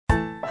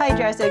Hi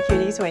Dress Up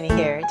Cuties, Winnie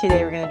here.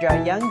 Today we're going to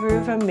draw young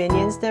Gru from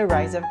Minions The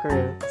Rise of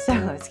Gru. So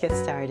let's get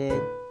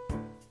started.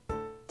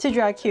 To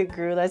draw cute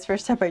Gru, let's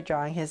first start by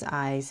drawing his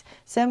eyes.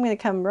 So I'm going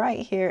to come right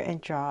here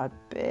and draw a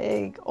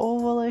big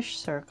ovalish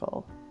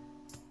circle.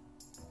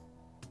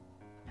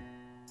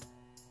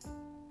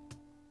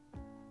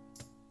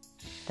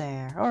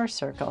 There, or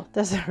circle,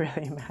 doesn't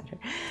really matter.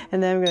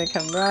 And then I'm going to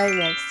come right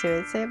next to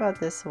it, say about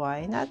this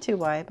wide, not too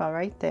wide, about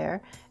right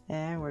there.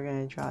 And we're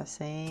going to draw the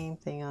same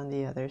thing on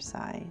the other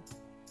side.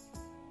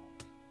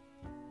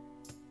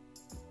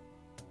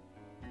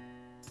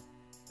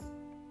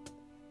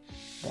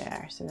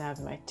 There, so now I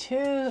have my two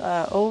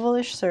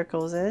ovalish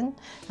circles in.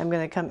 I'm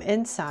going to come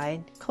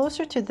inside,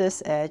 closer to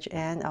this edge,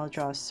 and I'll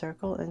draw a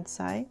circle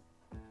inside.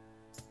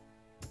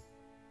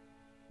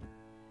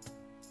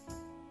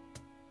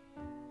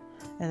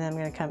 And then I'm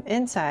going to come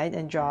inside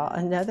and draw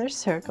another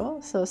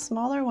circle, so a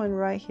smaller one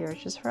right here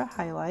just for a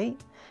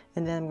highlight.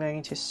 And then I'm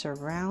going to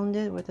surround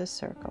it with a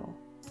circle.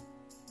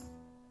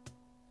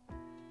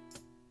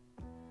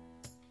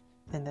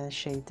 And then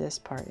shade this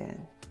part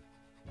in.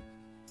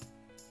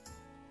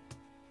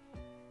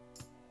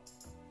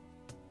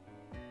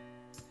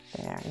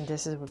 There, and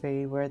this is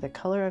where the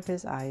color of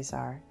his eyes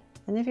are.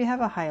 And if you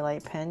have a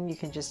highlight pen, you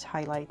can just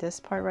highlight this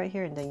part right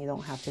here and then you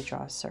don't have to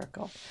draw a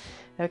circle.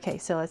 Okay,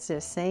 so let's do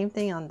the same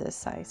thing on this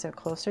side. So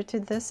closer to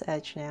this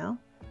edge now.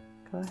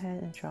 Go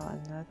ahead and draw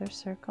another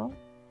circle.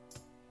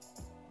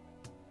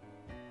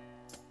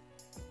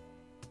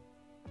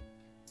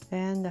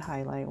 And the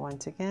highlight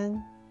once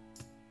again.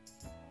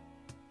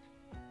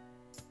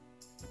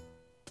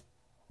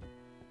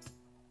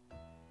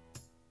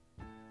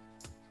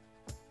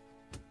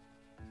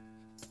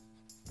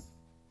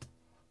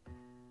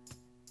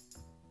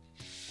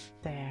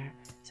 There,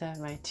 so I have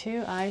my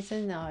two eyes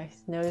in now.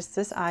 Notice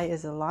this eye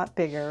is a lot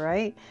bigger,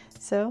 right?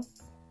 So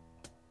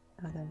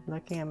I'm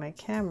looking at my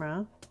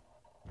camera,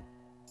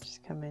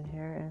 just come in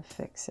here and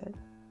fix it.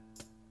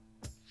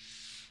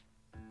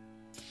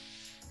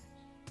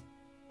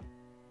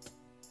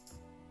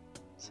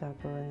 So I'll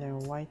go in there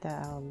and white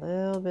that out a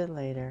little bit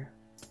later.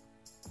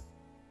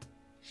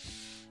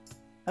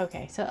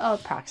 Okay, so I'll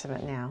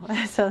approximate now.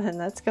 So then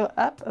let's go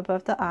up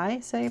above the eye,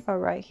 say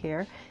about right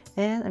here.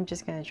 And I'm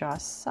just going to draw a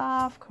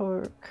soft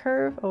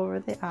curve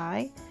over the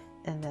eye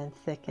and then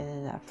thicken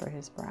it up for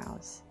his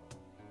brows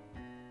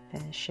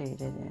and shade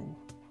it in.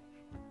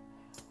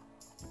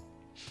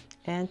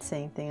 And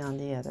same thing on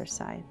the other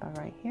side, but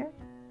right here.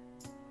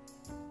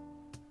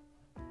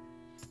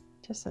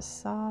 Just a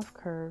soft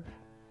curve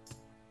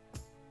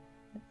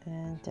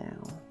and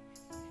down.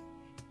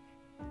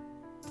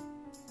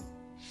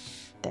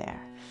 There.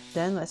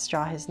 Then let's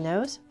draw his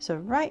nose. So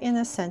right in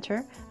the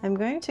center, I'm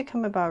going to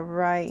come about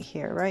right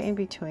here, right in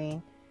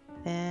between.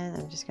 And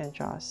I'm just going to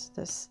draw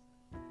this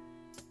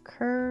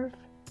curve,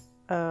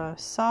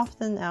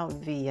 soften out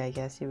V, I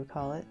guess you would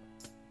call it.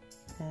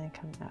 And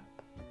come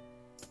up.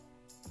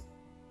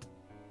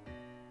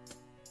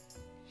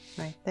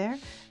 Right there.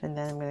 And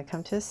then I'm going to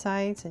come to the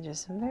sides and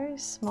just a very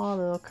small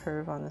little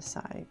curve on the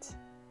sides.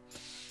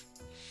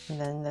 And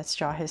then let's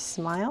draw his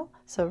smile.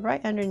 So right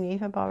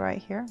underneath, about right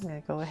here, I'm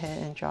going to go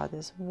ahead and draw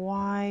this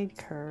wide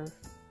curve.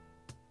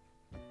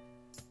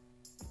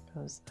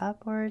 Goes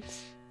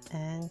upwards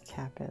and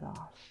cap it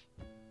off.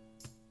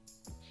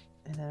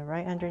 And then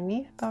right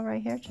underneath, about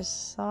right here,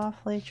 just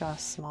softly draw a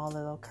small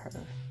little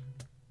curve.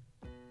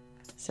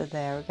 So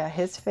there, we got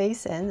his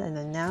face in, and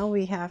then now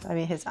we have,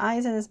 his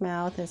eyes and his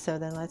mouth, and so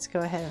then let's go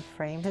ahead and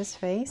frame his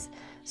face.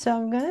 So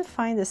I'm going to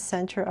find the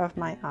center of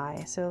my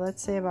eye. So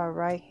let's say about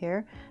right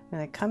here, I'm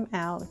going to come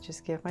out,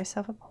 just give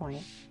myself a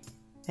point,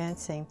 and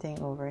same thing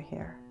over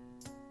here.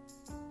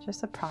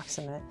 Just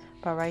approximate,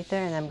 but right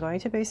there, and I'm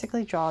going to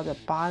basically draw the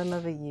bottom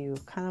of a U,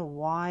 kind of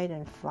wide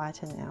and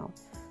flatten out.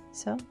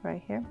 So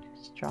right here,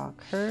 just draw a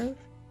curve,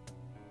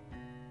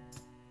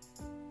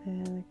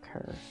 and a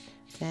curve.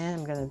 And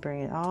I'm going to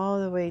bring it all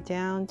the way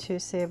down to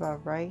say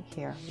about right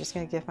here. I'm just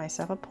going to give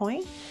myself a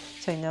point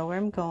so I know where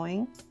I'm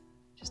going.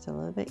 Just a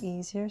little bit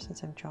easier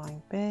since I'm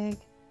drawing big.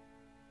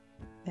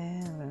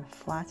 And I'm going to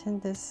flatten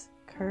this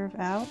curve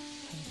out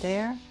from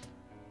there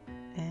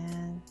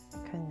and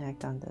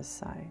connect on this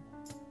side.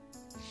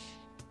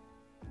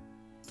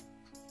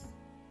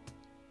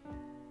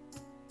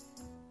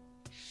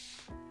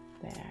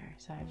 There,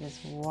 so I have this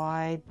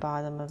wide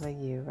bottom of a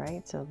U,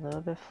 right? So a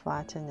little bit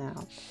flattened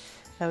out.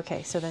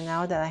 Okay, so then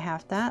now that I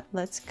have that,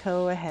 let's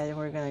go ahead and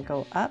we're going to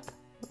go up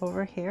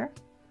over here.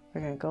 We're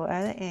going to go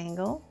at an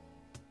angle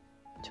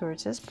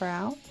towards his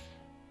brow,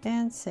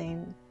 and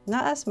same,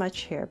 not as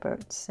much here,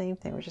 but same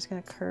thing. We're just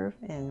going to curve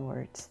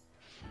inwards.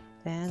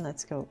 And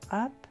let's go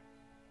up,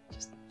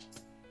 just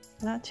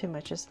not too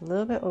much, just a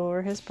little bit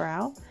over his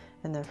brow.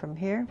 And then from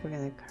here, we're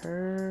going to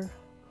curve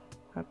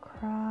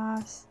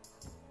across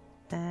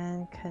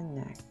and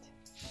connect.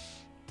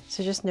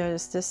 So just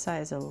notice this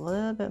side is a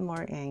little bit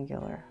more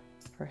angular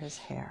for his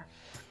hair.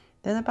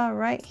 Then about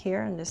right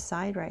here on this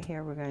side right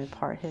here, we're going to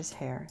part his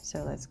hair.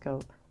 So let's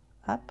go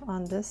up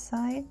on this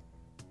side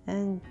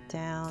and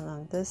down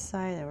on this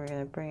side, and we're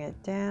going to bring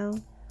it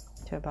down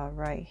to about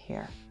right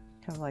here,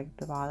 kind of like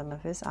the bottom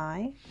of his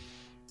eye.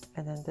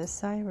 And then this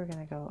side, we're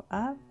going to go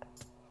up.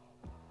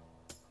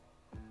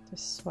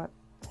 Just sweep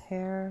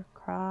hair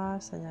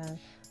across, and then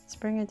let's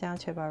bring it down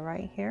to about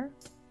right here.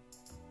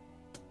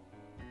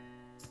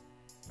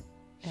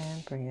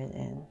 And bring it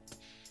in.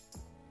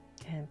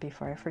 And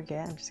before I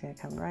forget, I'm just going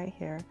to come right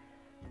here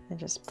and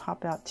just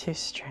pop out 2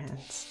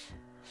 strands.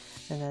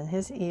 And then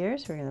his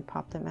ears, we're going to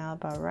pop them out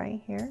about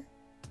right here.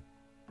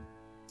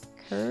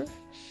 Curve.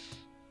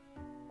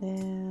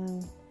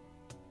 And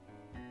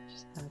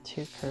just now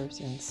 2 curves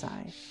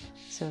inside.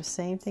 So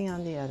same thing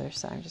on the other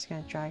side. I'm just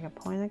going to drag a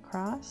point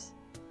across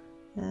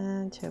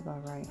and to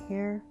about right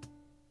here.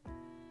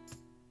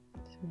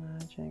 Just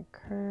imagine a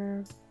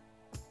curve.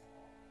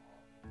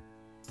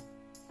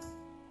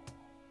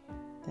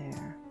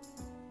 There.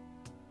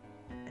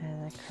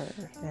 And a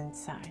curve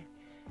inside.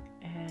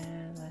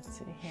 And let's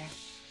see here.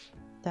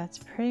 That's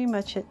pretty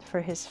much it for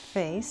his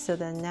face. So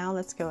then now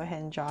let's go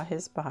ahead and draw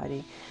his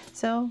body.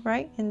 So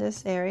right in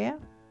this area,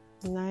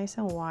 nice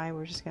and wide,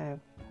 we're just going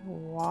to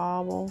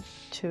wobble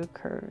 2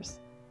 curves.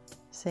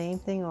 Same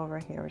thing over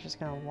here. We're just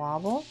going to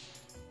wobble.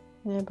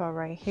 And about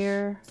right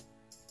here.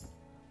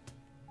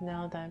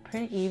 Now that I'm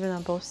pretty even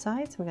on both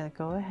sides, I'm going to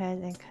go ahead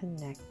and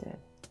connect it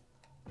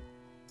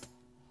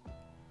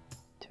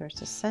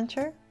towards the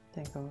center,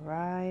 then go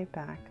right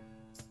back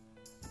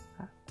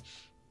up.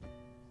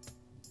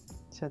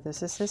 So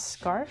this is his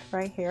scarf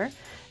right here,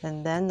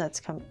 and then let's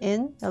come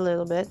in a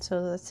little bit. So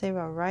let's say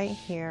about right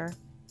here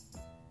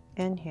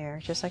and here,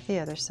 just like the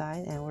other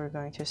side, and we're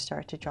going to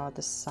start to draw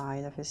the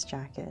side of his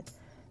jacket.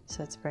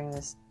 So let's bring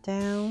this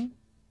down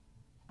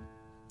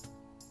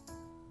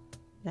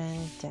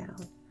and down.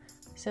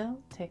 So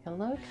take a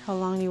look how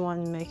long you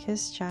want to make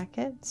his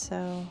jacket.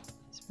 So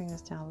let's bring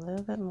this down a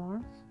little bit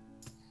more.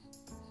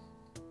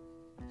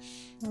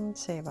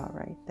 Let's say about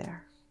right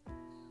there.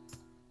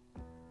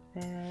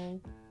 And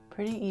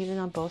pretty even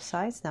on both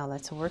sides. Now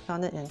let's work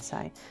on the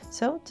inside.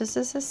 So this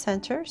is the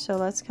center. So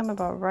let's come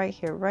about right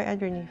here, right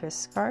underneath his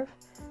scarf.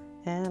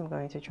 And I'm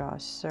going to draw a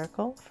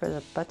circle for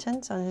the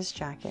buttons on his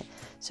jacket.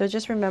 So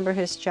just remember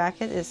his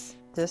jacket is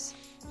this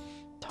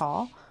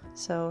tall.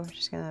 So we're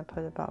just going to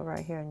put about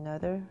right here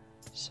another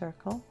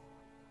circle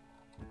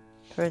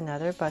for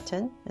another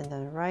button. And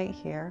then right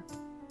here,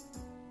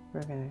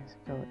 we're going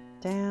to go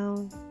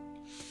down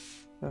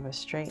with a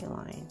straight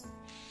line.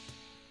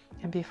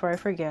 And before I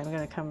forget, I'm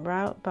going to come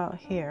right about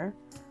here.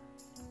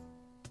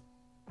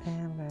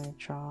 And I'm going to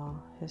draw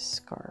his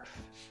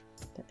scarf.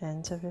 The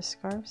ends of his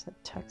scarf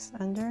that tucks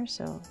under.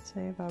 So let's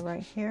say about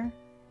right here.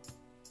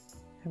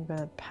 I'm going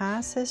to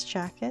pass his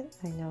jacket.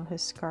 I know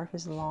his scarf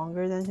is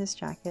longer than his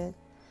jacket.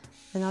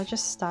 And I'll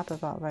just stop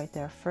about right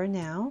there for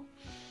now.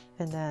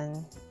 And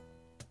then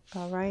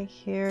about right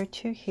here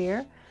to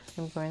here,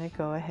 I'm going to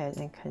go ahead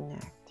and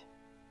connect.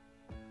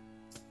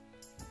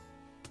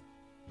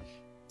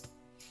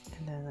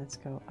 And then let's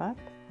go up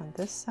on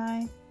this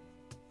side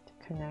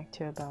to connect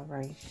to about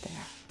right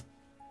there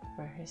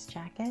for his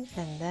jacket.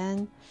 And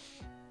then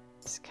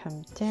let's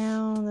come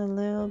down a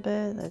little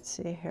bit. Let's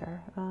see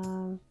here.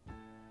 Come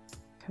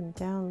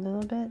down a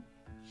little bit.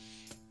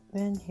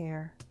 Then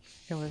here.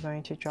 And we're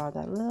going to draw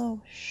that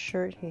little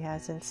shirt he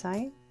has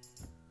inside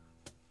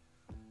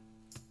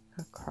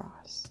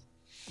across.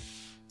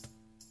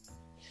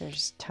 So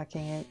just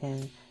tucking it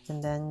in.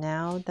 And then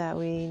now that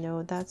we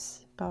know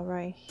that's about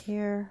right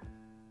here,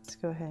 let's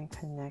go ahead and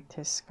connect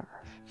his scarf.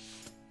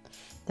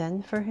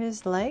 Then for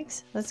his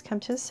legs, let's come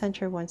to the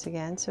center once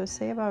again. So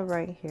say about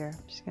right here.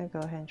 I'm just going to go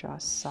ahead and draw a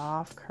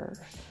soft curve.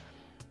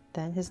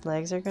 Then his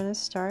legs are going to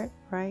start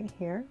right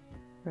here.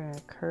 We're going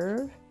to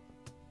curve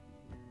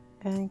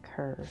and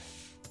curve.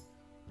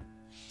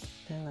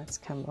 Then let's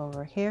come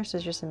over here. So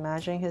just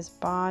imagining his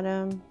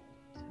bottom.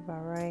 So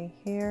about right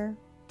here.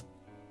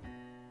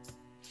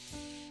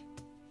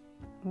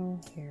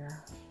 And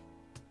here.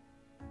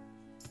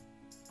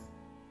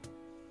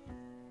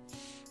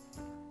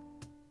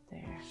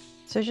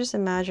 So just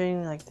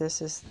imagining like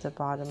this is the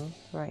bottom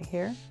right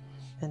here,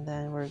 and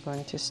then we're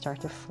going to start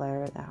to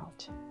flare it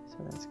out. So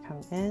let's come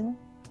in.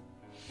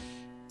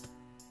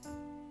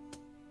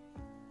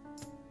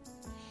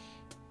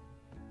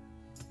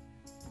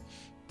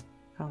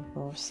 On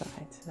both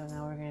sides. So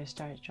now we're going to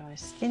start to draw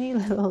skinny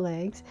little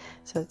legs.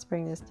 So let's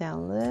bring this down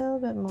a little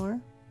bit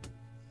more.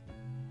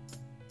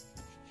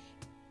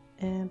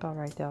 And about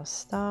right there, I'll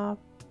stop.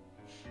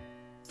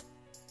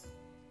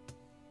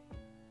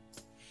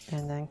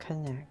 And then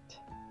connect.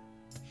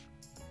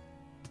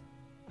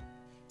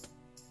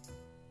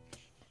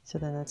 So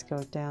then let's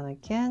go down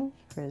again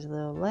for his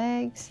little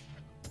legs,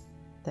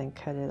 then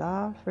cut it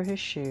off for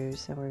his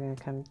shoes, and we're going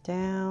to come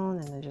down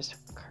and then just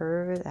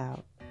curve it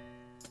out.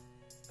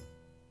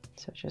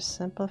 So just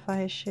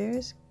simplify his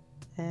shoes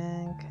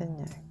and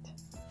connect.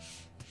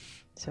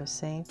 So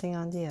same thing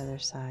on the other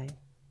side.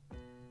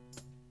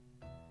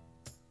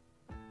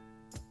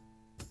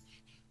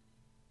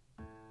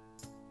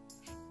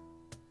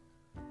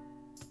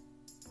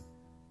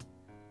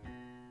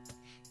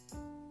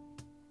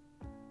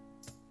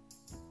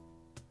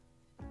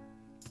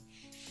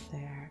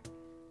 There.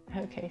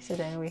 Okay, so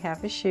then we have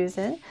his shoes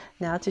in.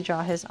 Now to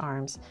draw his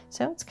arms.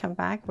 So let's come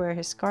back where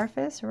his scarf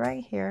is,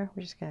 right here.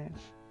 We're just going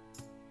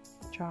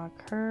to draw a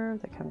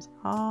curve that comes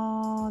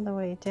all the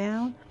way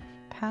down,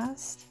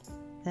 past,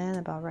 and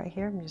about right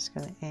here. I'm just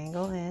going to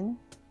angle in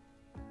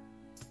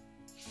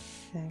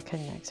and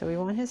connect. So we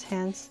want his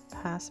hands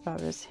past about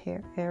this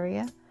hair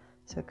area.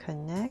 So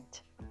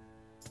connect,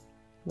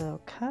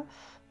 little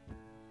cuff,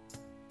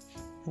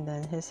 and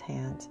then his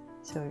hands.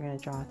 So we're going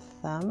to draw a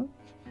thumb,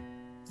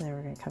 and then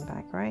we're going to come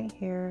back right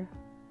here,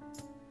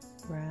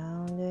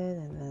 round it,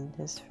 and then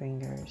his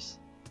fingers.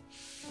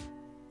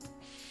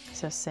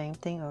 So same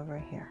thing over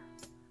here,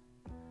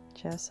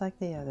 just like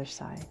the other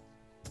side.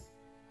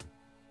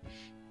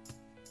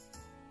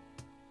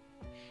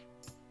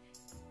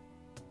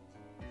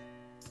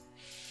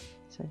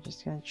 So I'm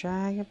just going to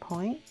drag a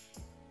point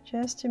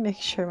just to make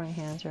sure my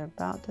hands are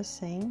about the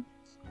same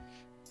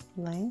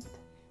length.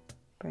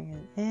 Bring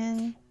it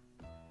in,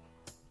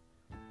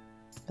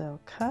 little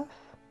cuff,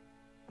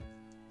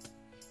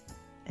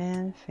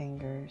 and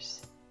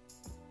fingers.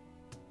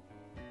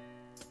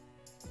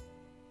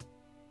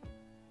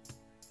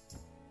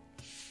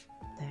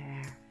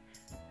 There.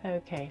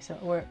 Okay, so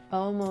we're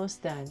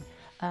almost done.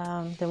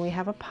 Then we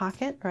have a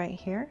pocket right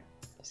here.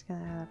 Just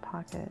gonna add a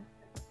pocket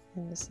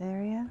in this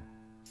area.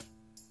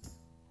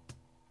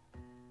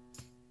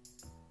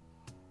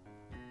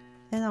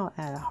 And I'll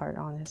add a heart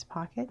on his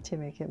pocket to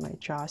make it my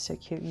Draw So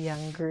Cute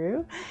Young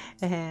Gru.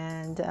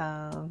 And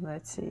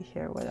let's see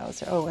here, what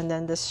else? Oh, and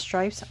then the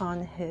stripes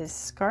on his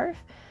scarf.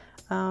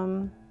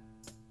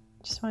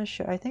 Just want to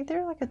show, I think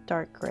they're like a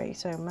dark gray,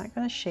 so I'm not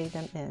going to shade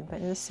them in. But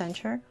in the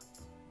center,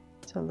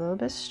 it's a little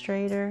bit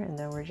straighter, and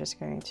then we're just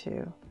going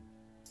to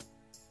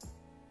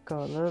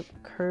go a little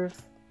curve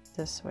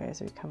this way as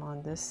we come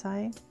on this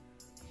side.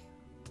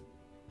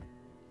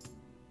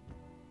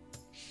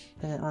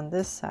 And then on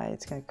this side,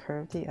 it's going to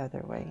curve the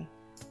other way.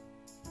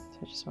 So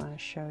I just want to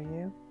show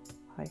you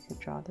how you could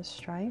draw the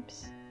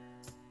stripes.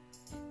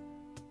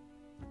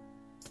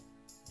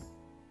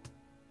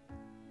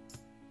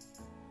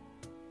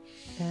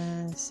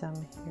 And some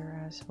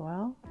here as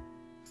well.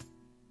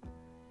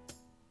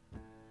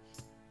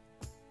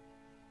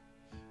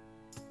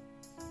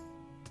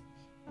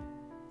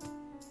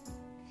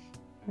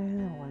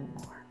 And one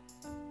more.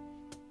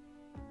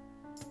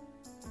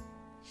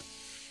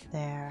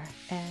 There,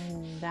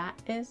 and that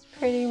is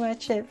pretty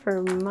much it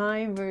for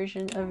my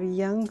version of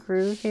Young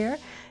Gru here.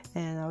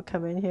 And I'll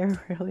come in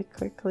here really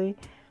quickly,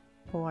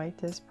 white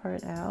this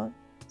part out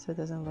so it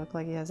doesn't look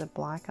like he has a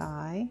black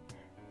eye.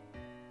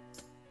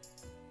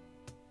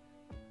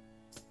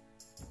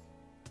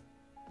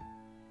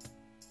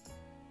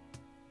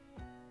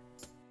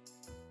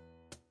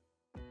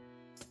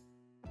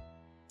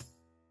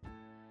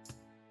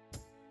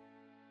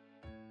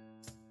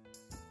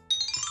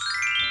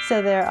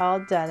 So they're all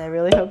done. I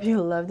really hope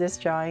you love this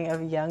drawing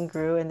of Young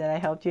Gru and that I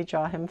helped you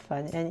draw him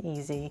fun and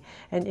easy.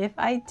 And if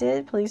I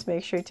did, please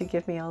make sure to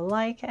give me a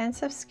like and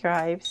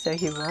subscribe so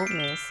you won't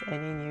miss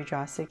any new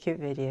Draw So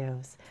Cute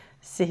videos.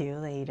 See you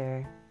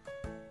later.